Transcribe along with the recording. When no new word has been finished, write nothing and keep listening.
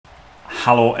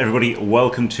Hello everybody,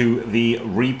 welcome to the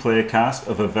replay cast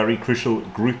of a very crucial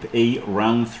Group E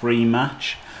Round 3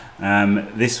 match.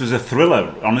 This was a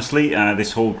thriller, honestly,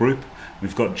 this whole group.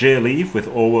 We've got JLeav with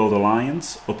All World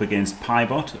Alliance up against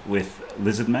Pybot with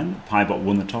Lizardmen. Pybot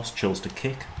won the toss, chose to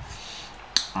kick.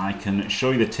 I can show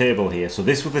you the table here. So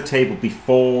this was the table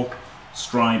before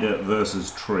Strider versus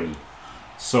Tree.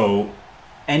 So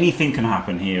anything can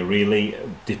happen here, really.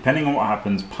 Depending on what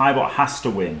happens, Pybot has to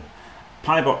win.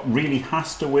 Pybot really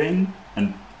has to win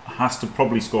and has to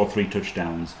probably score 3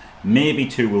 touchdowns. Maybe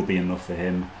 2 will be enough for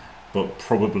him, but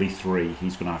probably 3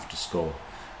 he's going to have to score.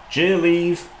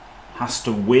 JLeav has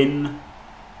to win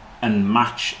and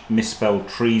match Misspelled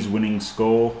Tree's winning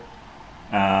score.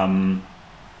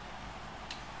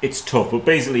 It's tough, but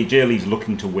basically JLeav's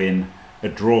looking to win. A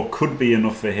draw could be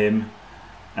enough for him,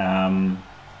 and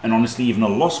honestly even a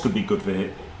loss could be good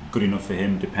enough for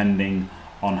him, depending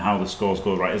on how the scores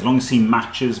go. Right, as long as he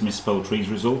matches Misspelled Tree's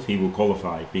result, he will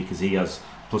qualify because he has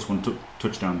 +1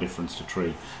 touchdown difference to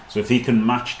Tree. So if he can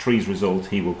match Tree's result,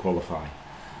 he will qualify.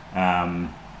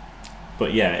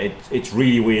 But yeah, it's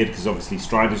really weird because obviously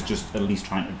Strider's just at least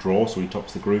trying to draw, so he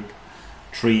tops the group.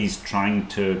 Tree's trying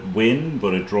to win,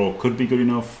 but a draw could be good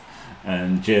enough.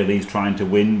 And JLeav's trying to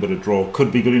win, but a draw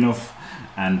could be good enough.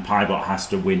 And Pybot has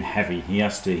to win heavy. He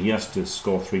has to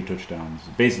score 3 touchdowns.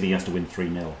 Basically, he has to win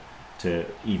 3-0 to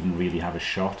even really have a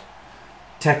shot.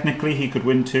 Technically, he could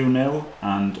win 2-0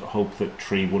 and hope that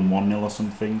Tree won 1-0 or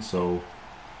something. So,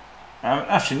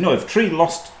 actually, no. If Tree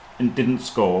lost and didn't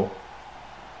score,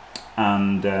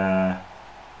 and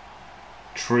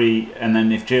Tree, and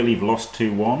then if JLeav lost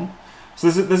 2-1. So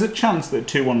there's a chance that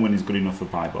 2-1 win is good enough for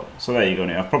Pybot. So there you go.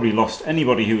 Now I've probably lost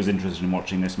anybody who was interested in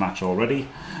watching this match already,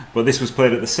 but this was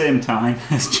played at the same time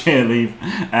as JLeav.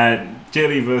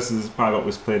 JLeav versus Pybot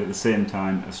was played at the same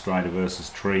time as Strider versus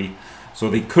Tree. So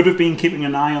they could have been keeping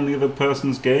an eye on the other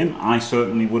person's game. I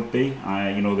certainly would be.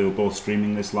 You know, they were both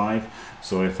streaming this live.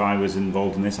 So if I was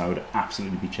involved in this, I would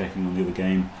absolutely be checking on the other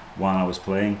game while I was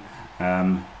playing.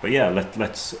 But yeah,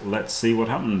 let's see what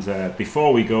happens.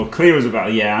 Before we go, clear as a bell.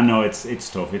 Yeah, I know it's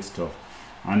tough. It's tough.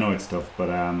 I know it's tough, but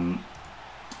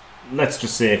let's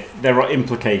just say there are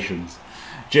implications.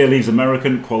 JLeav's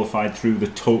American, qualified through the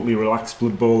totally relaxed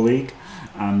Blood Bowl League,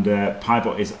 and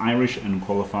Pybot is Irish and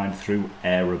qualified through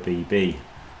Era BB.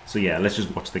 So yeah, let's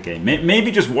just watch the game. Maybe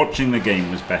just watching the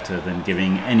game was better than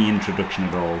giving any introduction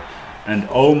at all. And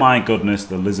oh my goodness,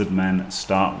 the Lizardmen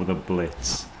start with a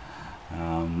blitz.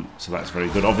 So that's very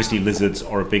good. Obviously, Lizards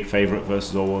are a big favourite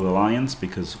versus All World Alliance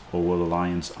because All World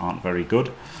Alliance aren't very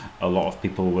good. A lot of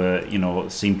people were,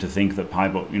 seem to think that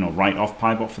Pybot, write off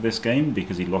Pybot for this game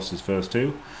because he lost his first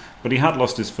 2, but he had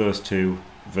lost his first 2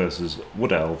 versus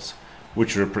Wood Elves,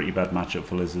 which are a pretty bad matchup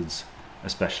for Lizards,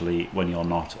 especially when you're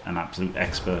not an absolute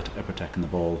expert at protecting the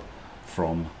ball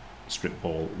from strip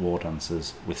ball war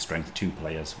dancers with strength 2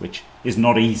 players, which is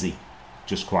not easy.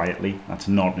 Just quietly, that's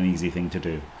not an easy thing to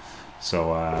do.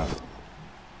 So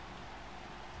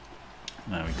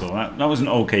there we go. That was an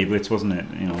okay blitz, wasn't it?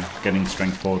 Getting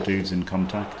strength 4 dudes in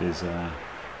contact is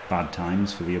bad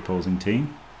times for the opposing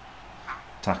team.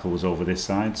 Tackle was over this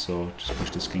side, so just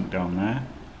pushed the skink down there.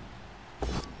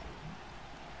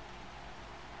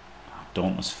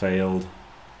 Dauntless failed.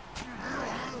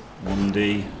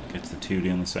 1D gets the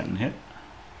 2D on the second hit.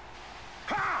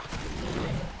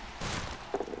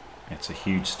 It's a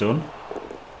huge stun.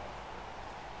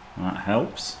 That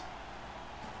helps.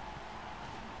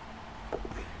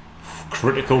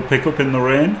 Critical pickup in the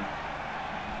rain.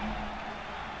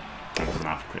 Doesn't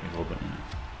have critical, but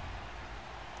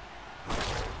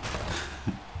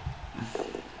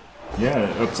yeah,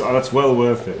 that's well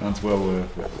worth it. That's well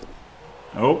worth it.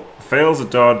 Oh, fails a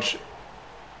dodge,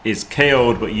 is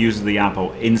KO'd, but uses the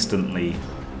apple instantly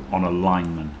on a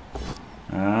lineman.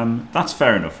 That's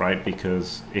fair enough, right?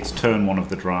 Because it's turn 1 of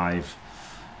the drive.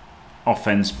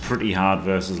 Offense pretty hard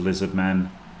versus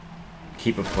Lizardmen.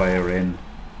 Keep a player in.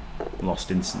 Lost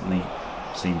instantly.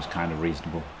 Seems kind of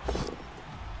reasonable.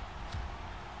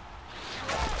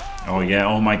 Oh yeah,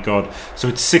 oh my god. So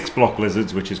it's 6 block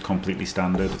Lizards, which is completely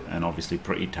standard and obviously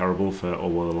pretty terrible for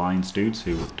All World Alliance dudes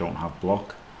who don't have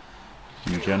block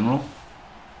in general.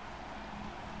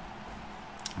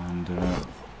 And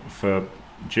for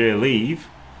JLeav,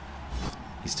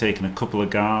 he's taken a couple of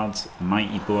guards, a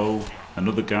mighty blow,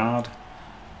 another guard,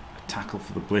 a tackle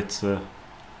for the blitzer,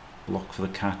 block for the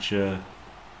catcher,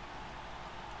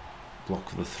 block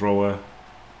for the thrower,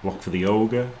 block for the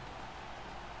ogre,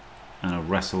 and a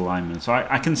wrestle lineman. So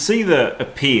I can see the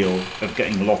appeal of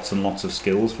getting lots and lots of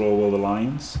skills for All World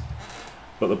Alliance.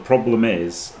 But the problem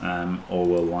is, All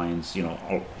World Lions, you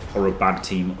know, are a bad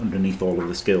team underneath all of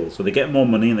the skills. So they get more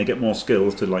money and they get more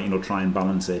skills to, like, you know, try and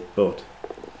balance it, but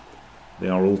they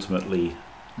are ultimately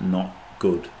not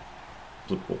good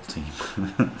Blood Bowl team.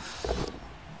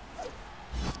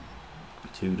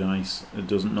 2 dice. It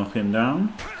doesn't knock him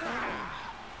down.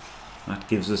 That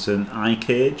gives us an eye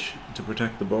cage to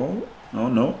protect the ball. Oh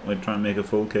no, we're trying to make a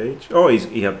full cage. Oh,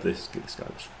 he had this. This guy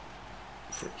was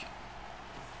free.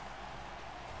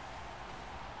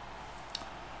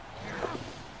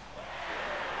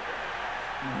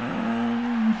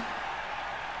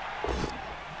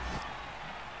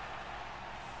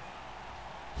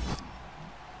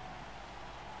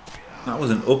 That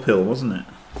was an uphill, wasn't it?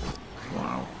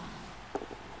 Wow.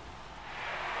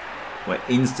 We're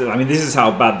instant. I mean, this is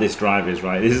how bad this drive is,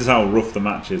 right? This is how rough the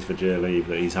match is for JLeav,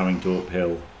 that he's having to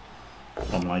uphill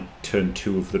on like turn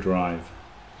 2 of the drive.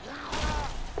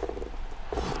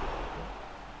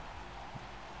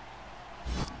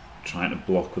 Trying to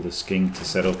block with a skink to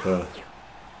set up a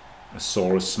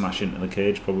Saurus smash into the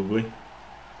cage, probably.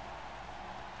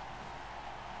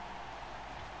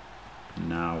 And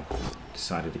now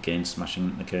decided against smashing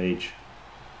into the cage.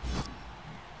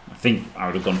 I think I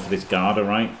would have gone for this Garda,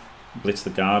 right? Blitz the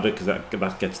Garda, because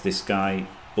that gets this guy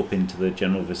up into the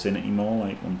general vicinity more.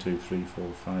 Like 1, 2, 3,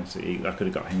 4, 5, 6, 8. That could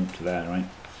have got him up to there, right?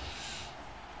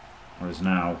 Whereas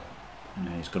now,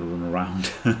 he's got to run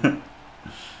around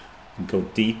and go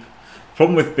deep.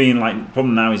 Problem with being like,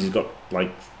 problem now is he's got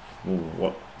like,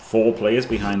 what, 4 players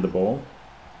behind the ball.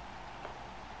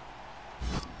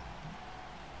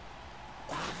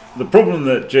 The problem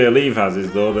that JLeav has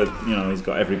is, though, that, you know, he's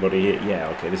got everybody here. Yeah,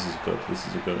 okay, this is good. This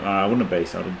is a good. I wouldn't have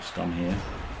based. I would have just gone here.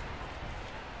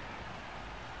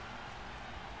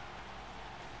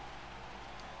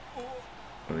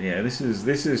 But yeah, this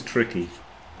is tricky.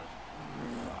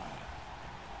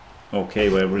 Okay,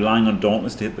 we're relying on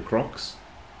Dauntless to hit the Crocs.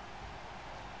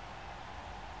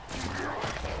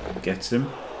 Gets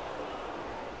him.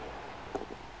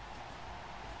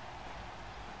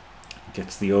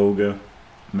 Gets the Ogre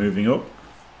moving up.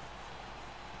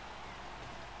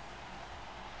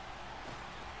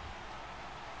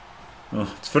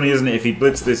 Oh, it's funny, isn't it? If he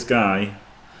blitzed this guy,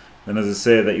 then as I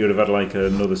say, that you would have had like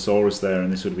another Saurus there,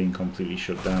 and this would have been completely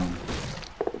shut down.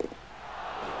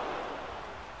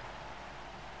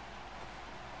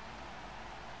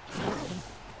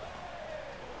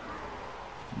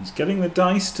 He's getting the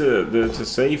dice to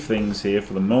save things here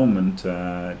for the moment,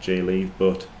 JLeav,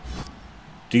 but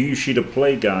do you sheet a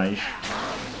play, guys?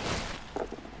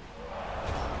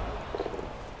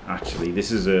 Actually,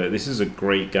 this is a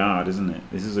great guard, isn't it?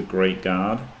 This is a great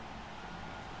guard.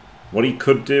 What he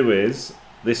could do is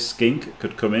this skink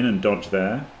could come in and dodge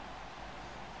there,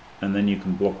 and then you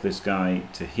can block this guy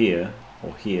to here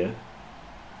or here,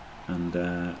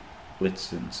 and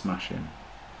blitz him, smash him.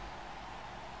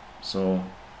 So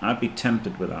I'd be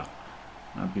tempted with that.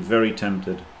 I'd be very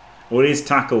tempted. Oh, it is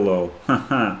tackle though.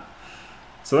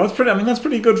 So that's pretty. I mean, that's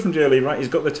pretty good from JLeav, right? He's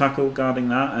got the tackle guarding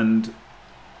that, and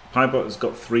Pybot has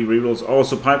got 3 rerolls. Oh,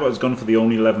 so Pybot has gone for the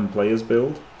only 11 players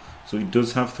build, so he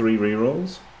does have 3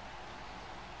 rerolls.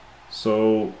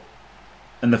 So,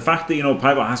 and the fact that, you know,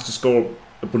 Pybot has to score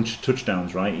a bunch of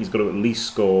touchdowns, right? He's got to at least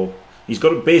score. He's got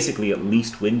to basically at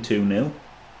least win 2-0.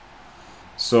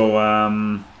 So,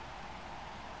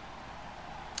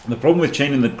 the problem with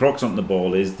chaining the Crocs onto the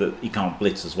ball is that he can't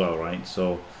blitz as well, right?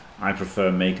 So I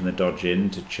prefer making the dodge in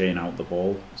to chain out the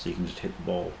ball, so you can just hit the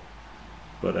ball.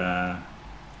 But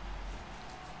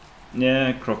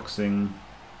yeah, Crocsing,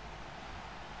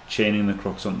 chaining the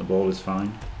Crocs onto the ball is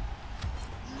fine.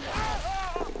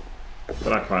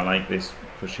 But I quite like this,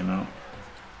 push him out.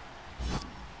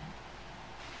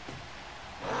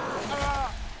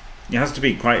 He has to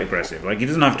be quite aggressive. Like, he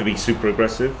doesn't have to be super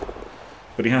aggressive,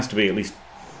 but he has to be at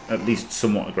least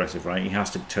somewhat aggressive, right? He has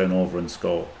to turn over and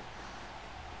score.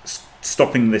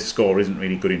 Stopping this score isn't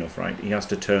really good enough, right? He has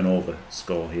to turn over,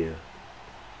 score here.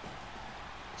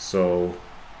 So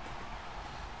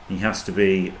he has to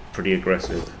be pretty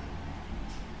aggressive,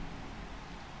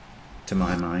 to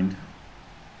my mind.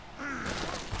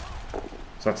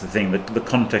 So that's the thing, the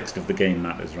context of the game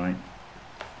matters, right?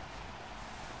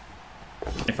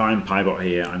 If I'm Pybot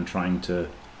here, I'm trying to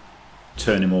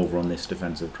turn him over on this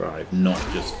defensive drive, not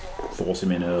just force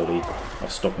him in early or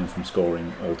stop him from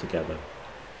scoring altogether.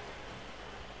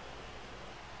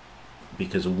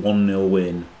 Because a 1-0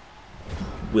 win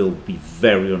will be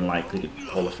very unlikely to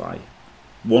qualify.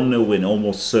 1-0 win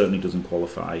almost certainly doesn't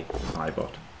qualify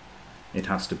Pybot. It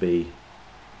has to be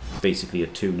basically a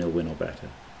 2-0 win or better.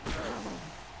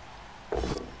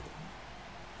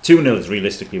 2-0 is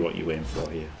realistically what you aim for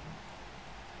here.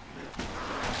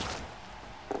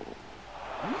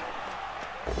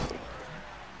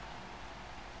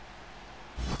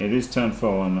 It is turn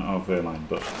 4 on our Veil line,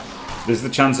 but there's the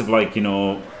chance of like, you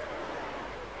know,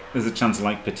 there's a chance of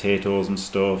like potatoes and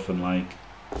stuff, and like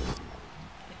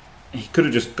he could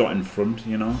have just got in front,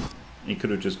 you know. He could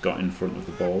have just got in front of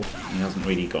the ball. He hasn't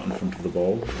really got in front of the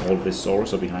ball. All of his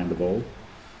Saurus are behind the ball,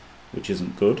 which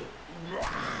isn't good.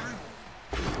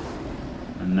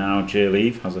 And now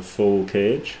JLeav has a full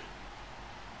cage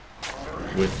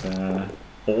with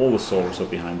all the Saurus are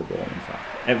behind the ball. In fact,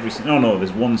 no,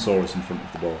 there's one Saurus in front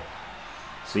of the ball.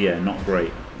 So yeah, not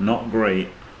great. Not great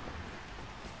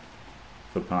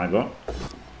for Pybot.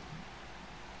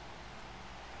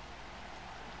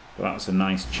 But that's a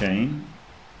nice chain.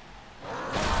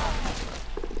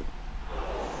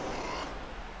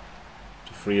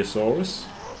 To free a Saurus.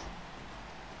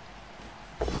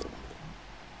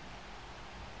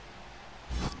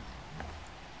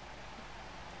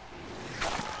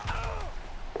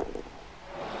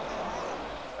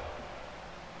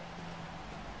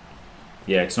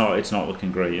 Yeah, it's not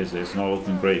looking great, is it? It's not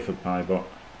looking great for Pybot.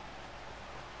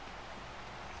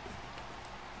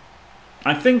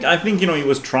 I think you know, he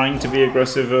was trying to be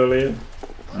aggressive earlier,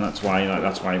 and that's why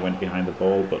he went behind the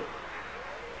ball. But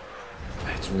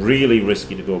it's really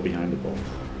risky to go behind the ball.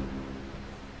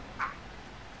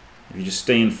 If you just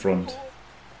stay in front.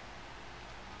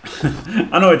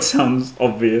 I know it sounds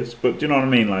obvious, but do you know what I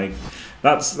mean? Like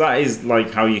that is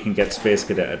like how you can get space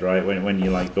cadetted, right? When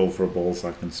you like go for a ball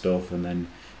sack and stuff, and then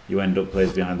you end up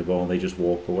players behind the ball and they just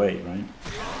walk away, right?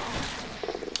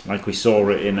 Like we saw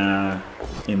it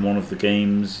in one of the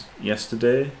games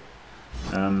yesterday.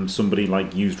 Somebody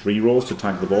like used rerolls to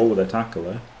tag the ball with their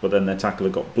tackler, but then their tackler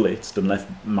got blitzed and left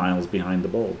miles behind the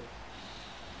ball.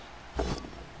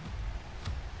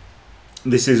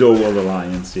 This is all other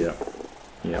Lions, yeah.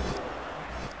 Yeah.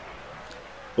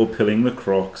 Uphilling the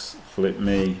Crocs, Flip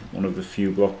Me, one of the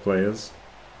few block players.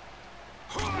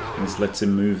 This lets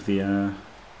him move the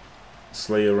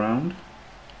Slay around.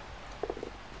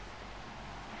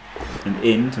 And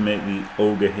in to make the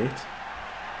Ogre hit.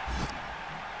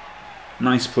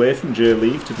 Nice play from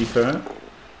JLeav, to be fair.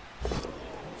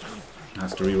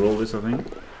 Has to re-roll this, I think.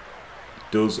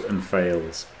 Does and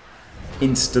fails.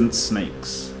 Instant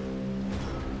snakes.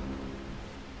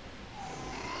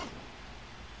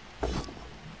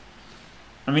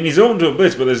 I mean, he's open to a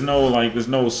blitz, but there's no way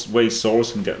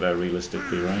Saurus can get there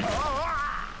realistically, right?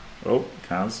 Oh,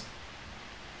 Kaz.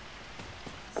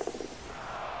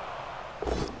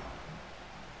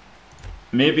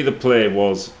 Maybe the play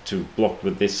was to block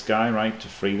with this guy, right, to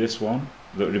free this one.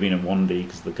 That would have been a 1D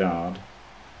because of the guard.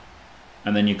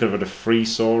 And then you could have had a free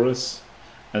Saurus,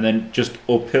 and then just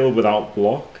uphill without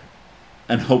block,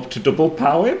 and hope to double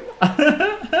pow him.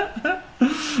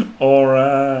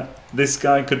 Or this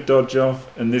guy could dodge off,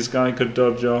 and this guy could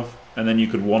dodge off, and then you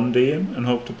could 1D him and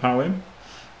hope to pow him,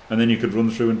 and then you could run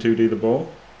through and 2D the ball.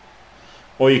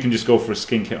 Or you can just go for a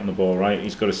skink hit on the ball, right?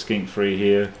 He's got a skink free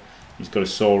here. He's got a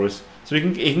Saurus. So he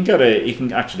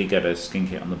can actually get a skink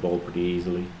hit on the ball pretty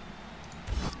easily.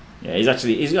 Yeah, he's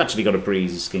actually got a pretty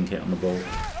easy skink hit on the ball.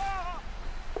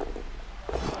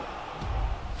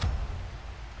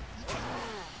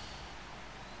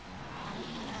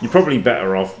 You're probably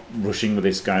better off rushing with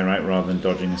this guy, right, rather than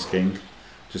dodging a skink,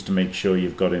 just to make sure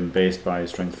you've got him based by a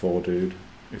strength 4 dude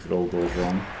if it all goes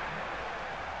wrong.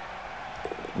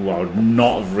 Ooh, I would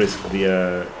not have risked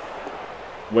the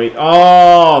wait,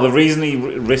 oh, the reason he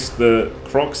risked the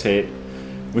Crocs hit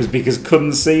was because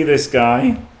couldn't see this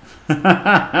guy.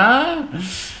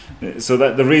 So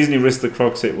that the reason he risked the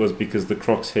Crocs hit was because the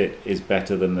Crocs hit is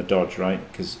better than the dodge, right?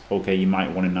 Because, okay, you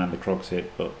might 1-in-9 the Crocs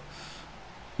hit, but,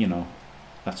 you know,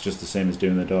 that's just the same as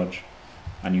doing the dodge.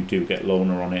 And you do get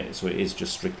loner on it, so it is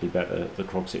just strictly better. The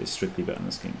Crocs hit is strictly better than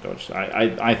the skink dodge. So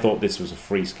I thought this was a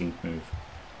free skink move.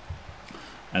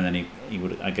 And then he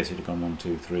would, I guess he'd have gone 1,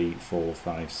 2, 3, 4,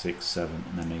 5, 6, 7,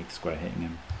 and then 8th square hitting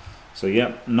him. So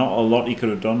yeah, not a lot he could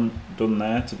have done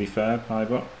there, to be fair,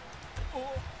 Pybot.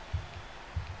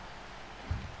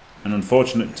 And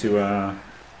unfortunate to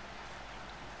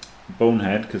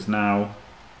Bonehead, because now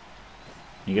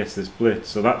he gets this blitz.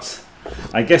 So that's,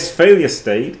 I guess, failure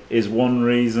state is one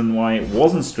reason why it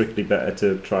wasn't strictly better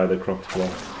to try the Crocs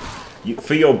block.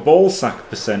 For your ball sack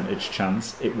percentage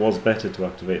chance, it was better to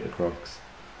activate the Crocs.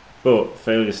 But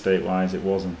failure state wise it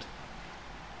wasn't.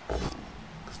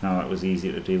 Because now that was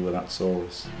easier to deal with that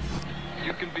Saurus.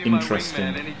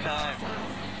 Interesting.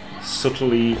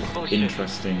 Subtly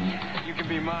interesting. You can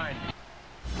be mine.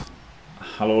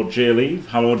 Hello JLeav.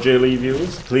 Hello JLeav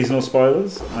viewers. Please no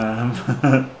spoilers.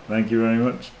 Thank you very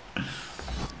much.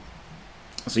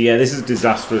 So yeah, this is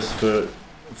disastrous for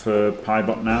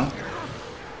Pybot now.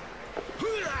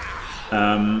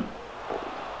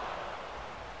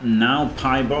 Now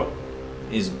Pybot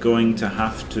is going to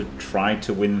have to try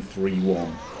to win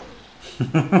 3-1.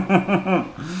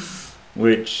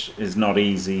 Which is not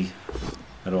easy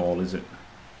at all, is it?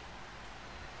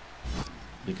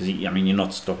 Because, I mean, you're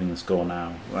not stopping the score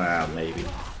now. Well, maybe.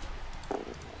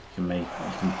 You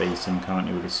can base him, can't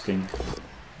you, with a skink?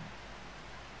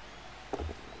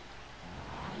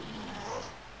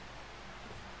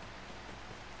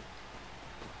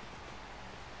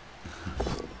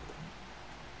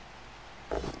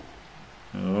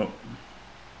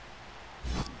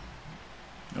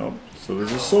 Oh, so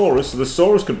there's a Saurus. So the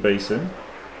Saurus could base him.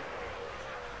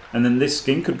 And then this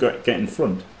skink could get in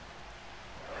front.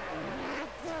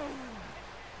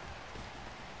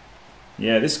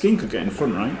 Yeah, this skink could get in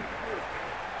front, right?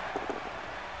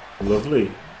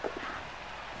 Lovely.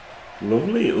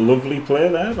 Lovely, lovely play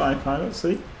there by Pybot,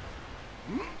 see?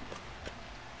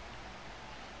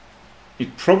 He's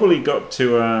probably got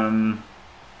to...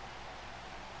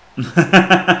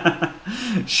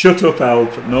 Shut up,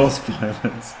 Alp. No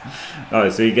spoilers.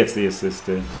 Alright, so he gets the assist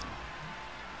in.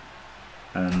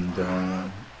 And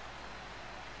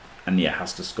yeah,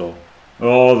 has to score.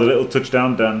 Oh, the little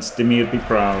touchdown dance. Dimmy would be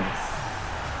proud.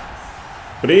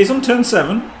 But it is on turn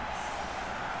 7.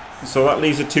 So that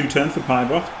leaves a 2-turn for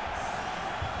Pybot.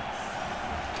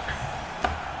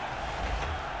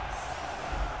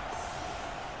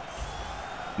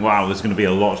 Wow, there's going to be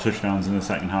a lot of touchdowns in the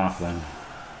second half then.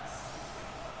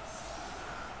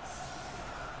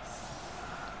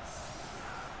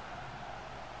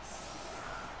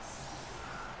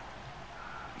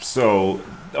 So,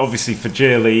 obviously for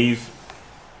JLeav,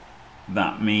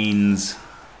 that means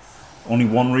only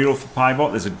one reroll for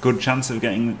Pybot. There's a good chance of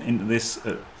getting into this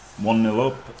at 1-0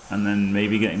 up, and then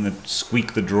maybe getting the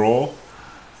squeak the draw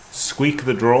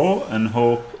and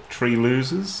hope Tree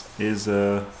loses is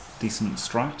a decent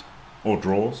strat, or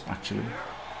draws actually.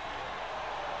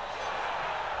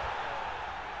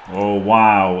 Oh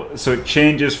wow, so it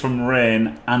changes from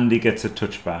rain and he gets a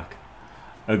touchback.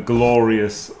 A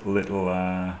glorious little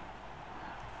a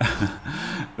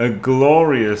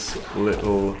glorious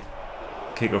little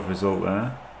kickoff result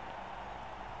there.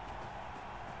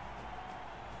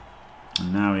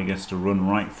 And now he gets to run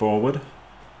right forward.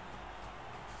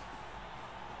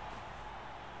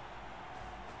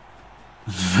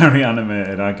 Very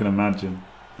animated, I can imagine.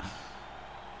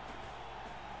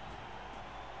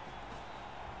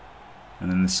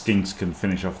 And then the skinks can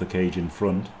finish off the cage in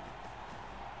front.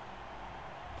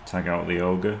 Tag out the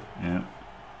ogre, yeah.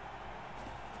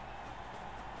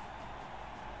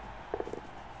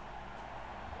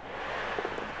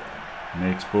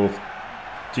 Makes both.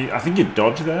 I think you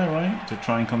dodge there, right? To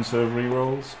try and conserve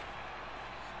rerolls.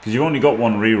 Because you've only got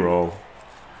one reroll.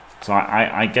 So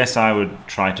I guess I would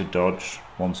try to dodge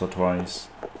once or twice.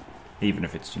 Even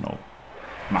if it's, you know,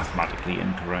 mathematically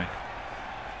incorrect.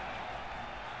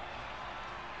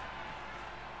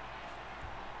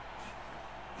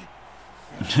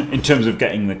 In terms of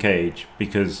getting the cage,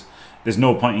 because there's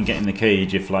no point in getting the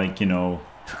cage if, like, you know,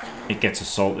 it gets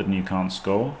assaulted and you can't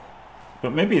score.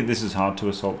 But maybe this is hard to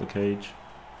assault the cage.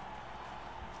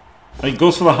 Oh, he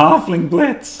goes for the halfling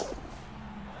blitz.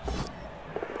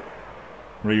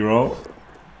 Reroll.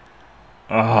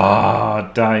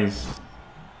 Ah, dice.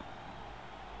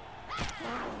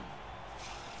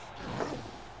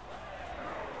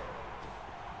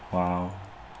 Wow.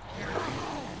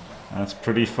 That's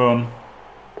pretty fun.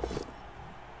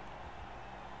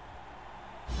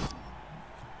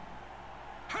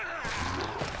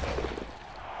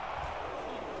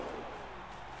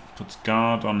 Puts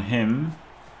guard on him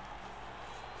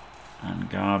and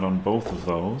guard on both of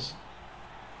those.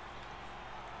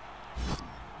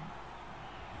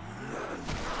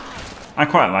 I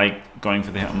quite like going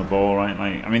for the hit on the ball, right?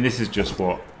 Like, I mean, this is just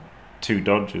what, 2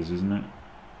 dodges, isn't it?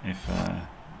 If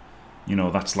you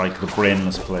know, that's like the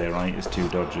brainless play, right? Is 2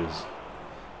 dodges.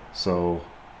 So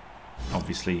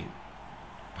obviously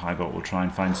Pybot will try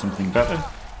and find something better.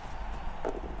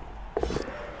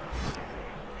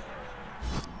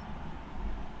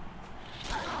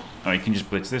 Oh, he can just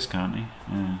blitz this, can't he?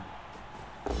 Yeah.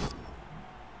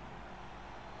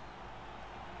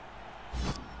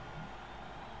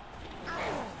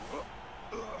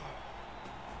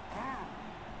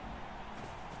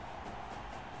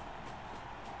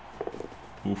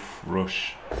 Oof,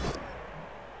 rush.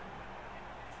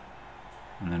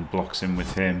 And then blocks him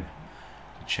with him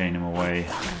to chain him away.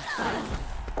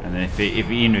 And then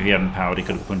even if he hadn't powered, he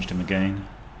could have punched him again.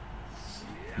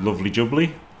 Lovely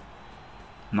jubbly.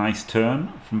 Nice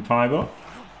turn from Pybot.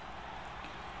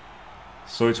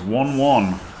 So it's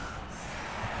 1-1.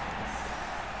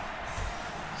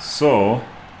 So,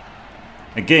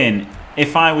 again,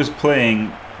 if I was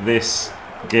playing this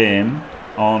game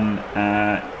on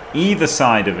either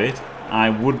side of it, I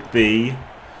would be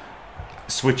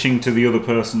switching to the other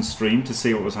person's stream to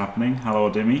see what was happening.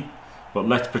 Hello, Dimmy. But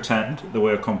let's pretend that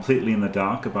we're completely in the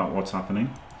dark about what's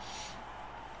happening.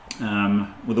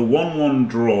 With a 1-1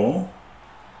 draw,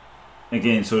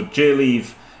 again, so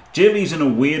JLeav's in a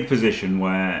weird position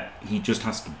where he just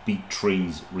has to beat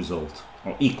Tree's result.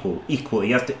 Or equal.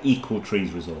 He has to equal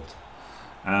Tree's result.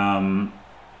 But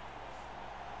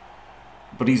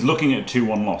he's looking at a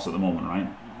 2-1 loss at the moment, right?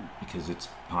 Because it's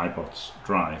Pybot's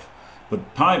drive.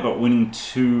 But Pybot winning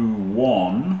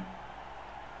 2-1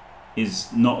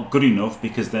 is not good enough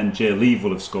because then JLeav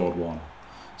will have scored 1.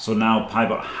 So now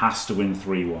Pybot has to win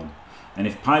 3-1. And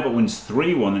if Pybot wins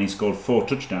 3-1, then he scored 4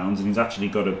 touchdowns and he's actually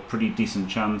got a pretty decent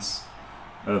chance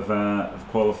of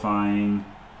qualifying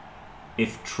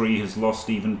if Tree has lost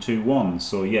even 2-1.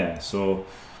 So yeah, so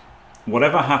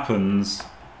whatever happens,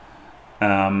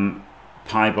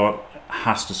 Pybot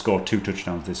has to score 2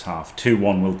 touchdowns this half.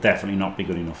 2-1 will definitely not be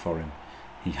good enough for him.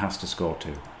 He has to score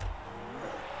 2.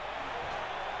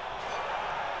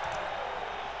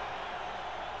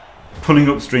 Pulling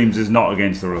up streams is not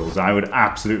against the rules. I would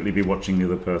absolutely be watching the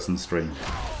other person's stream.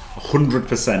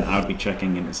 100% I would be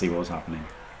checking in to see what was happening.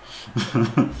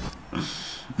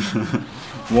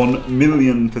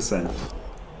 1,000,000%.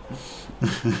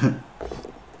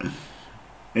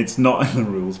 It's not in the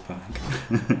rules pack.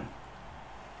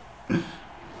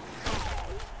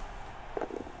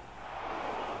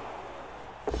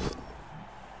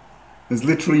 There's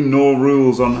literally no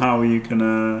rules on how you can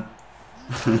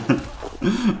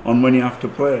on when you have to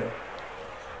play.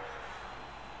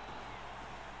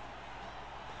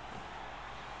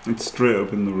 It's straight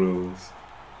up in the rules.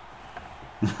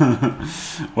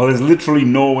 Well, there's literally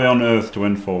no way on earth to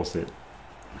enforce it.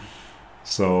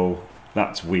 So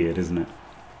that's weird, isn't it?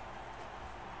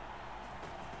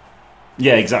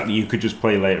 Yeah, exactly. You could just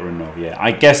play later and no. Yeah,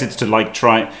 I guess it's to like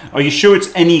try. Are you sure it's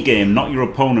any game, not your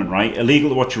opponent, right? Illegal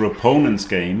to watch your opponent's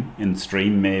game in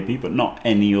stream, maybe, but not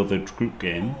any other group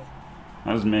game.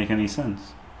 That doesn't make any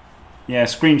sense. Yeah,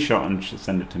 screenshot and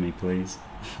send it to me, please.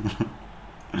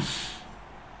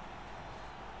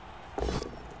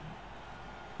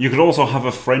 You could also have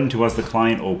a friend who has the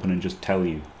client open and just tell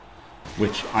you,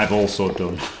 which I've also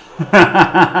done.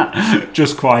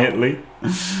 Just quietly.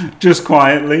 Just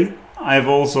quietly. I've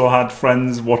also had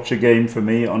friends watch a game for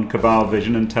me on Cabal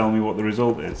Vision and tell me what the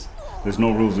result is. There's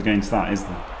no rules against that, is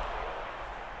there?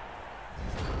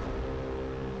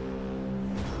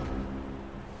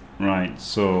 Right,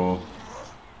 so...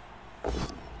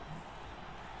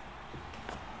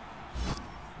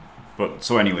 But,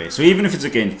 so anyway, so even if it's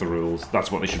against the rules,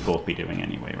 that's what they should both be doing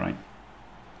anyway, right?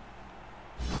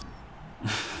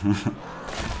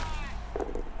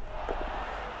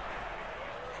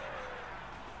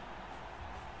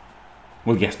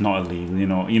 Well, yes, not illegal,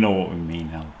 you know what we mean,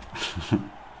 help.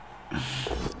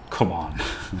 Come on.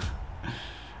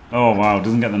 Oh, wow,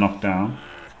 doesn't get the knockdown.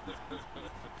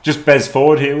 Just Bez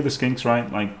forward here with the skinks, right?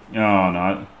 Like, oh,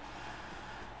 no.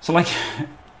 So, like,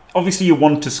 obviously you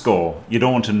want to score. You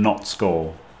don't want to not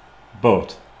score.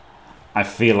 But I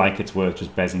feel like it's worth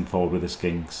just bezzing forward with the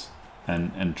skinks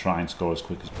and try and score as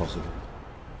quick as possible.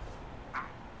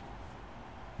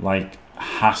 Like,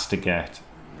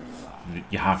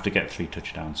 you have to get 3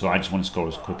 touchdowns. So I just want to score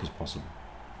as quick as possible.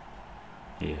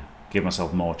 Yeah, give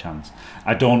myself more chance.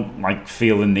 I don't like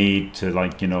feel the need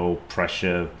to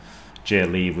pressure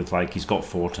JLeav with he's got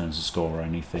 4 turns to score or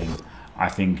anything. I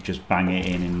think just bang it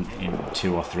in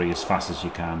 2 or 3 as fast as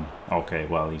you can. Okay,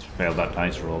 well he's failed that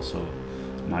dice roll, so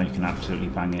now you can absolutely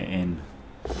bang it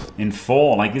in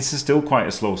 4. Like this is still quite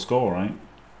a slow score, right?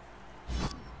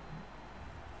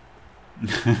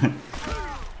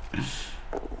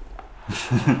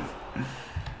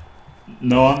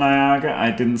 No, Niagara,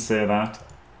 I didn't say that.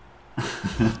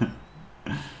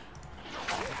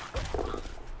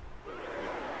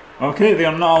 Okay, they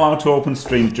are not allowed to open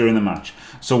streams during the match.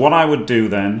 So what I would do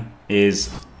then is...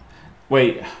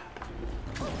 Wait.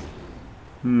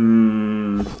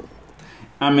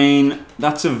 I mean,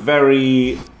 that's a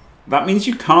very... That means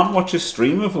you can't watch a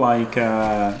stream of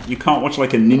you can't watch a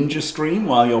ninja stream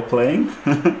while you're playing.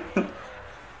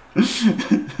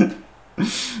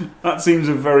 That seems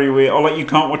a very weird... Or you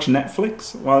can't watch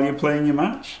Netflix while you're playing your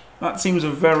match. That seems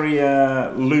a very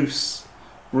loose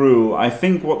rule. I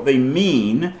think what they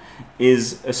mean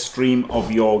is a stream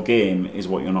of your game is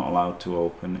what you're not allowed to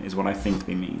open, is what I think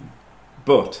they mean.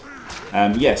 But,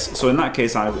 yes, so in that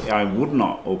case I would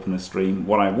not open a stream.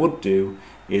 What I would do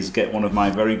is get one of my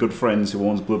very good friends who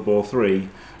owns Blood Bowl 3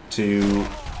 to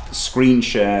screen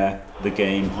share the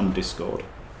game on Discord.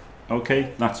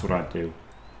 Okay, that's what I'd do.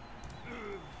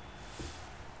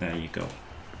 There you go.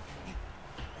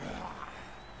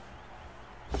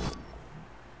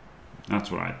 That's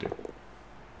what I'd do.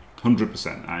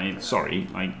 100%. Sorry,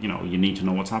 like, you know, you need to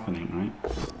know what's happening,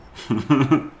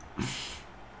 right?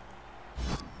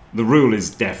 The rule is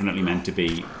definitely meant to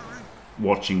be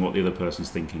watching what the other person's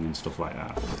thinking and stuff like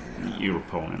that. Your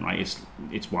opponent, right?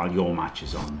 It's while your match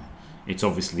is on. It's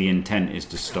obviously the intent is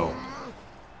to stop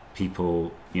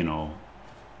people, you know,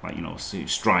 like, you know,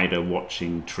 Strider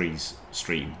watching Trees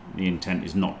stream. The intent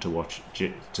is not to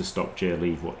stop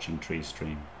JLeav watching Trees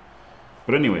stream.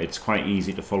 But anyway, it's quite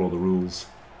easy to follow the rules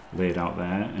laid out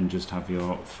there and just have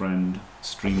your friend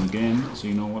stream the game so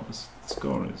you know what the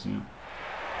score is, yeah.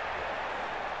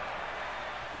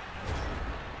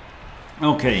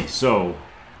 Okay, so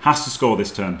has to score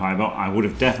this turn, Pybot. I would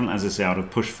have definitely, as I say, I would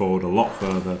have pushed forward a lot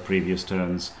further previous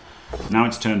turns. Now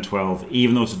it's turn 12,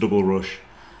 even though it's a double rush,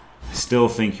 I still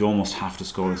think you almost have to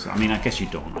score this. I mean, I guess you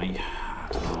don't, right? I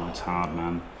don't know, it's hard,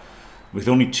 man. With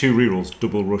only 2 rerolls,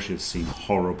 double rushes seem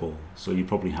horrible, so you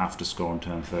probably have to score on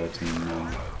turn 13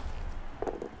 now.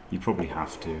 You probably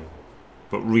have to,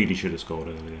 but really should have scored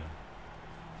earlier.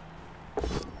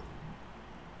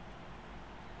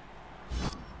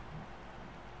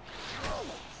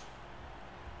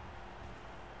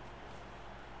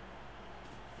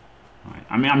 Right.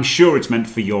 I mean, I'm sure it's meant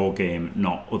for your game,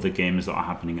 not other games that are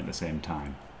happening at the same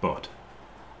time, but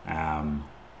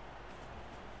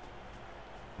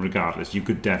regardless, you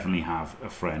could definitely have a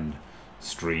friend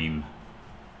stream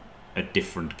a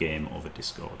different game over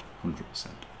Discord, 100%.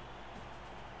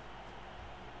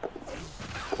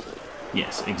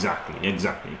 Yes, exactly,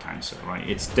 kind sir, right?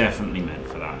 It's definitely meant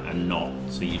for that, and not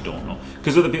so you don't know.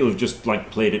 Because other people have just,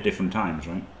 like, played at different times,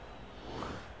 right?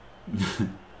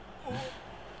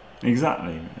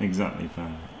 Exactly,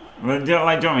 fine. But, like, do you know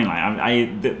what I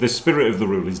mean? Like, the spirit of the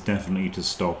rule is definitely to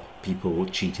stop people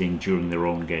cheating during their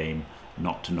own game,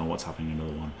 not to know what's happening in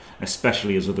another one,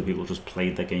 especially as other people just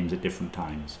played their games at different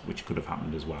times, which could have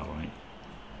happened as well, right?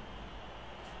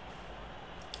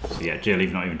 So yeah,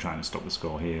 JLeav not even trying to stop the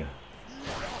score here.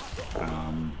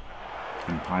 And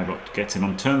Pybot gets in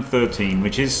on turn 13,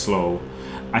 which is slow.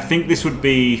 I think this would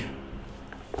be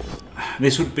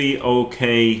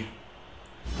okay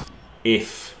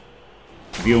if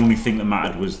the only thing that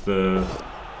mattered was the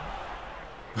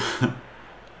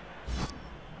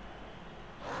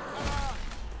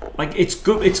like, it's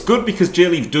good because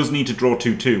JLeav does need to draw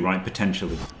 2-2, right?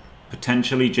 Potentially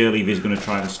JLeav is going to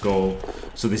try to score,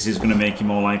 so this is going to make you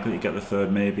more likely to get the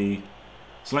third, maybe.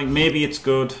 So, like, maybe it's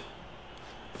good,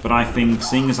 but I think,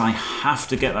 seeing as I have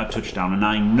to get that touchdown, and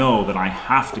I know that I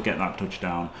have to get that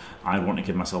touchdown, I want to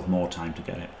give myself more time to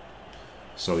get it.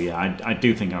 So yeah, I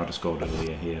do think I would have scored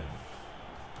earlier here.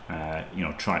 You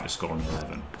know, try to score an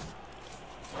 11.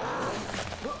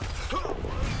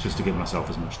 Just to give myself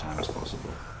as much time as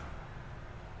possible.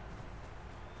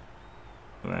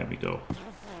 But there we go.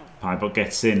 Pybot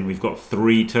gets in. We've got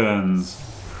 3 turns.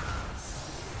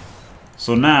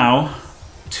 So now,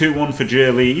 2-1 for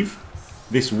JLeav.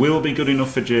 This will be good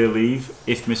enough for JLeav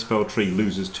if Misspelled Tree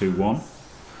loses 2-1.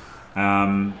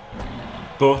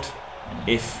 But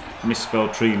if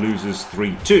Misspelled Tree loses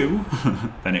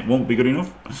 3-2, then it won't be good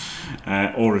enough.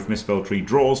 Or if Misspelled Tree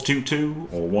draws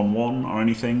 2-2 or 1-1 or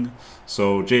anything.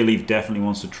 So JLeav definitely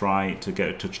wants to try to get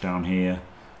a touchdown here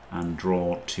and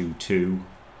draw 2-2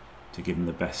 to give him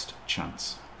the best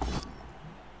chance.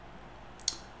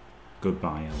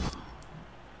 Goodbye, Ella.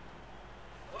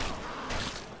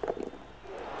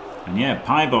 And yeah,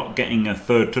 Pybot getting a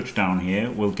 3rd touchdown here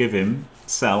will give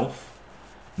himself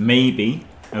maybe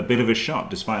a bit of a shot,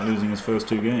 despite losing his first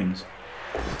 2 games.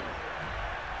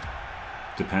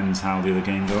 Depends how the other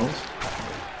game goes.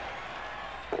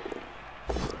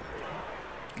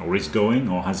 Or is going,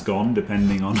 or has gone,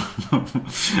 depending on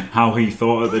how he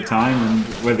thought at the time, and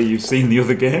whether you've seen the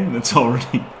other game that's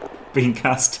already been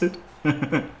casted.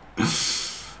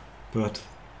 But,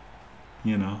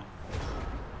 you know.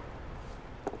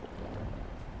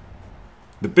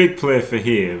 The big play for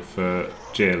here, for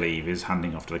JLeav, is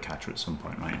handing off to the catcher at some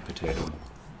point, right? Potato.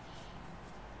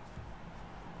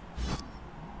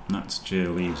 And that's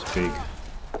JLeav's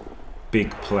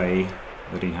big play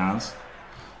that he has.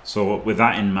 So with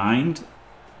that in mind,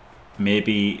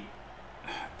 maybe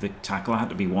the tackler had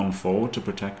to be 1 forward to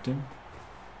protect him.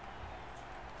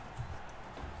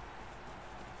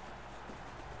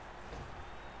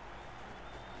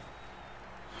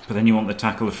 But then you want the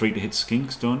tackler free to hit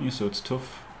skinks, don't you? So it's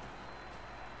tough.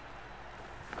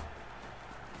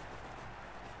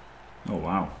 Oh,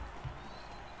 wow.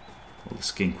 Well, the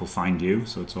skink will find you,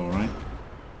 so it's alright.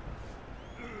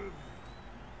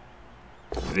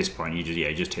 At this point, you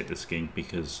just hit the skink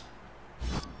because,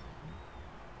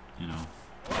 you know,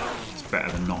 it's better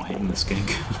than not hitting the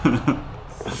skink.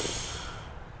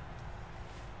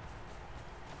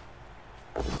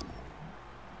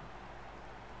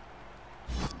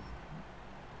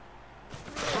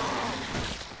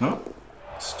 Oh,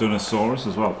 Stunnosaurus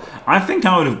as well. I think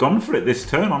I would have gone for it this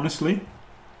turn, honestly.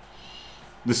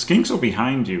 The skinks are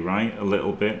behind you, right? A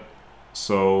little bit.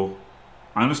 So,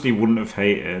 I honestly wouldn't have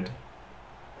hated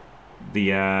the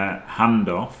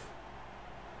handoff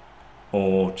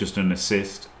or just an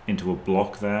assist into a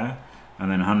block there.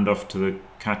 And then handoff to the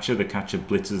catcher. The catcher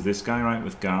blitzes this guy, right,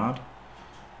 with guard.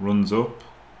 Runs up.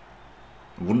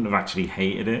 I wouldn't have actually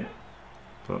hated it.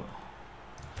 But,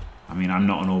 I mean, I'm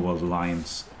not an Old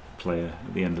Alliance player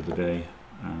at the end of the day.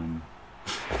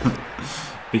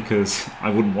 Because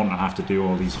I wouldn't want to have to do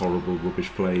all these horrible rubbish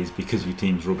plays because your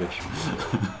team's rubbish.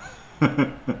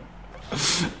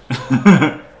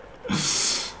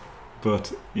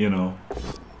 But, you know.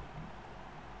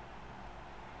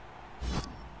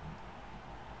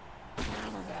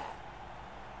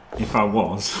 If I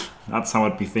was, that's how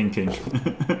I'd be thinking.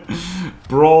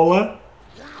 Brawler.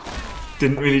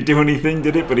 Didn't really do anything,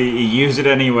 did it? But he used it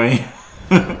anyway.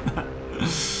 And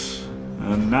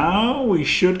now we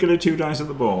should get a 2 dice at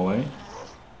the ball, eh?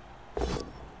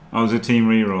 Oh, it's a team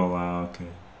reroll. Ah, okay.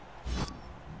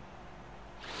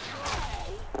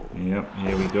 Yep,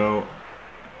 here we go.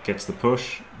 Gets the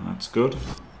push. That's good.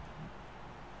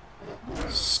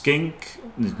 Skink.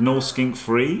 There's no skink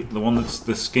free. The one that's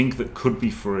the skink that could be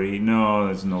free. No,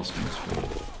 there's no skinks free.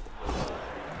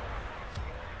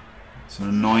 It's an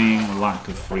annoying lack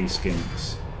of free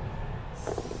skinks.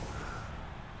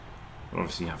 But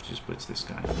obviously you have to just blitz this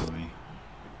guy anyway.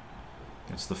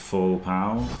 Gets the full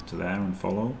pow to there and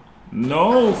follow.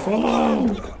 No!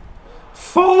 Follow!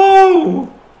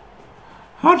 Follow!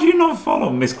 How do you not follow?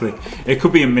 Misclick. It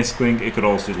could be a misclick. It could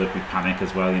also let me panic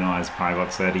as well. You know, as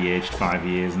Pybot said, he aged 5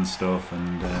 years and stuff.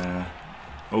 And,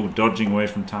 oh, dodging away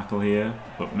from tackle here.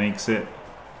 But makes it.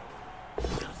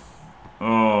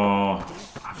 Oh,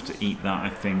 I have to eat that, I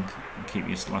think. Keep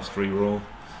your last reroll.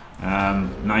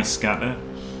 Nice scatter.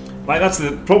 Like, that's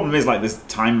the problem is, like, there's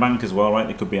time bank as well, right?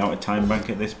 They could be out of time bank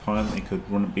at this point. They could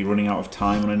be running out of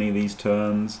time on any of these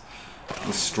turns.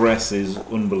 The stress is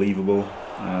unbelievable.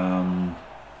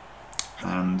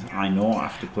 And I know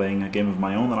after playing a game of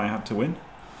my own that I had to win.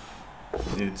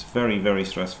 It's very, very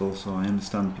stressful, so I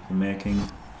understand people making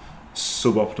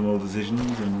suboptimal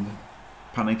decisions and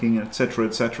panicking, etc.,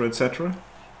 etc., etc.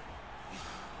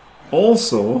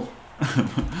 Also,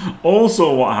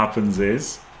 what happens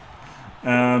is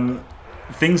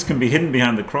things can be hidden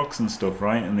behind the crocs and stuff,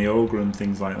 right? And the ogre and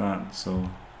things like that. So,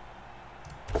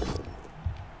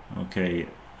 okay,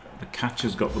 the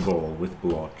catcher's got the ball with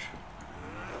blodge.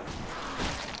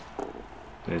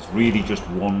 There's really just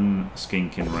one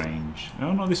skink in range.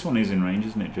 Oh no, this one is in range,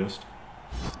 isn't it? Just,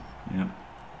 yeah.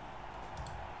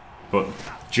 But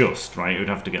just, right? It would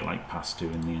have to get like past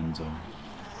 2 in the end zone.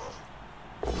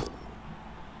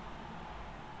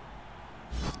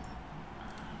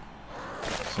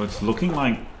 So it's looking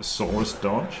like a Saurus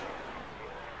dodge.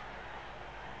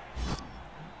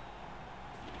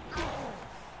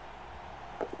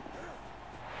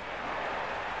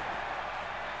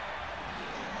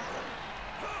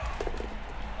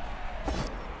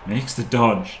 Makes the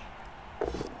dodge.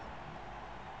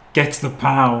 Gets the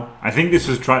pow. I think this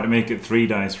was trying to make it 3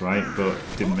 dice, right? But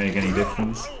didn't make any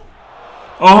difference.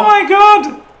 Oh my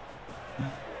god!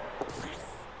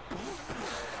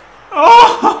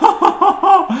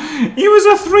 Oh! He was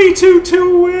a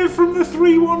 3-2-2 away from the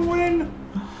 3-1 win.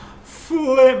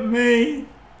 Flip me.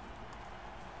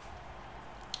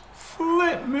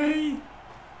 Flip me.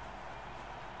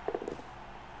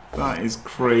 That is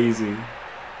crazy.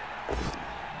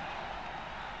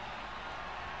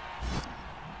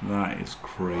 That is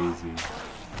crazy.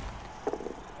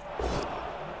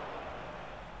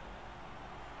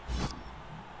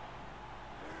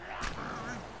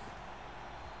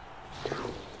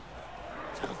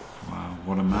 Wow,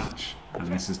 what a match. And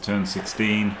this is turn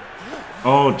 16.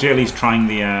 Oh, JLeav's trying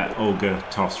the ogre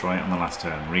toss right on the last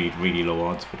turn. Really low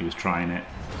odds, but he was trying it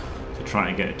to try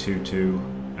to get a 2-2.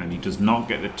 And he does not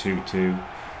get the 2-2.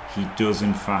 He does,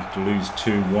 in fact, lose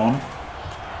 2-1.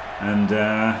 And,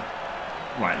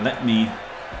 right, let me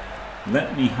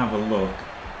have a look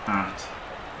at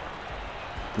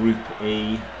Group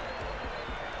E.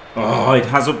 Oh, it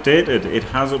has updated. It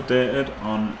has updated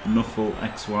on Nuffle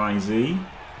XYZ.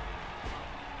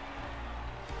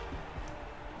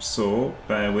 So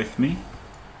bear with me.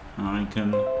 I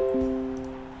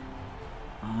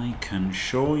can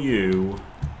show you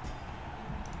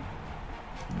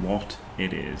what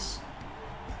it is.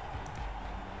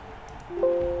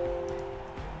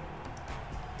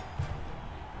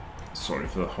 Sorry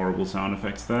for the horrible sound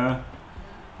effects there.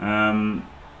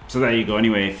 So there you go.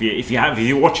 Anyway, if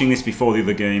you're watching this before the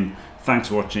other game, thanks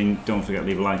for watching. Don't forget to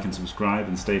leave a like and subscribe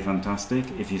and stay fantastic.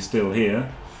 If you're still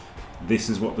here, this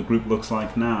is what the group looks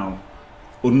like now.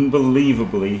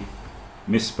 Unbelievably,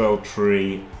 Misspelled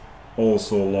Tree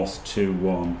also lost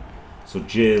 2-1. So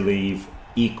JLeav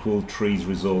equaled Tree's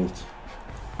result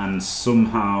and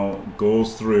somehow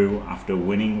goes through after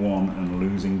winning 1 and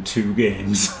losing 2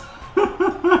 games.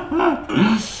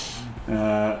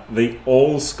 They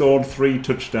all scored 3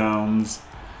 touchdowns,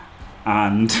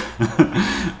 and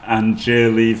and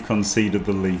JLeav conceded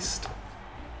the least.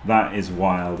 That is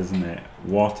wild, isn't it?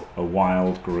 What a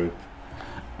wild group.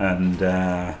 And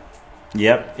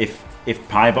yep, if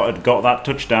Pybot had got that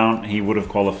touchdown, he would have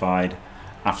qualified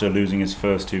after losing his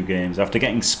first 2 games, after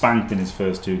getting spanked in his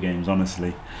first 2 games,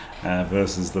 honestly,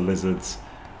 versus the Lizards.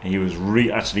 He was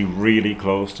actually really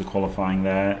close to qualifying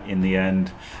there in the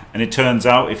end. And it turns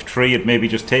out if Tree had maybe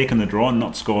just taken the draw and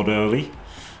not scored early,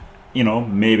 you know,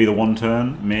 maybe the 1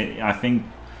 turn, I think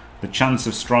the chance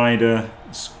of Strider,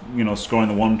 you know, scoring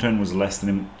the 1 turn was less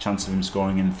than the chance of him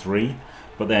scoring in 3.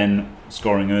 But then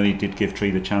scoring early did give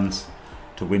Tree the chance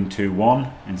to win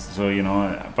 2-1. And so, you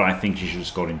know, but I think he should have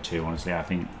scored in 2, honestly. I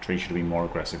think Tree should have been more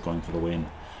aggressive going for the win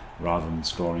rather than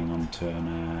scoring on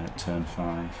turn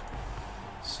 5.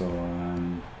 So,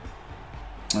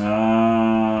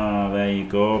 there you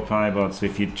go, Pybot. So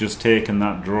if you'd just taken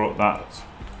that draw,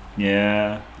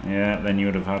 yeah, then you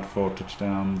would have had 4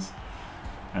 touchdowns.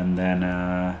 And then,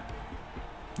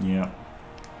 yeah.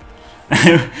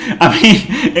 I mean,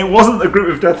 it wasn't the group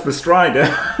of death for Strider.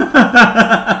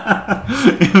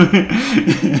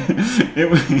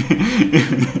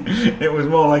 It was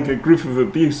more like a group of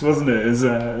abuse, wasn't it? As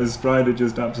Strider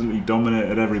just absolutely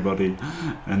dominated everybody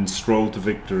and strolled to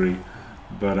victory.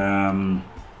 But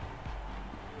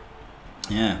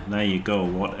yeah, there you go.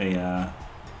 What a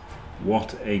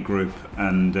group.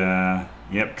 And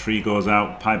yep, Tree goes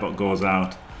out, Pybot goes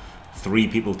out. 3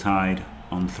 people tied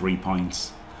on 3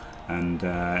 points. And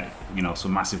you know, so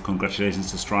massive congratulations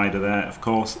to Strider there, of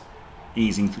course,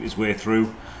 easing his way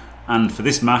through. And for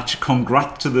this match,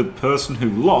 congrats to the person who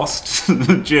lost,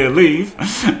 JLeav,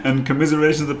 and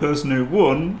commiserations to the person who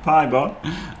won, Pybot,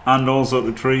 and also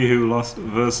the Tree who lost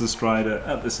versus Strider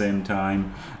at the same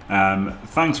time.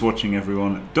 Thanks for watching,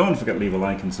 everyone. Don't forget to leave a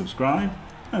like and subscribe,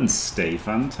 and stay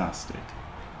fantastic.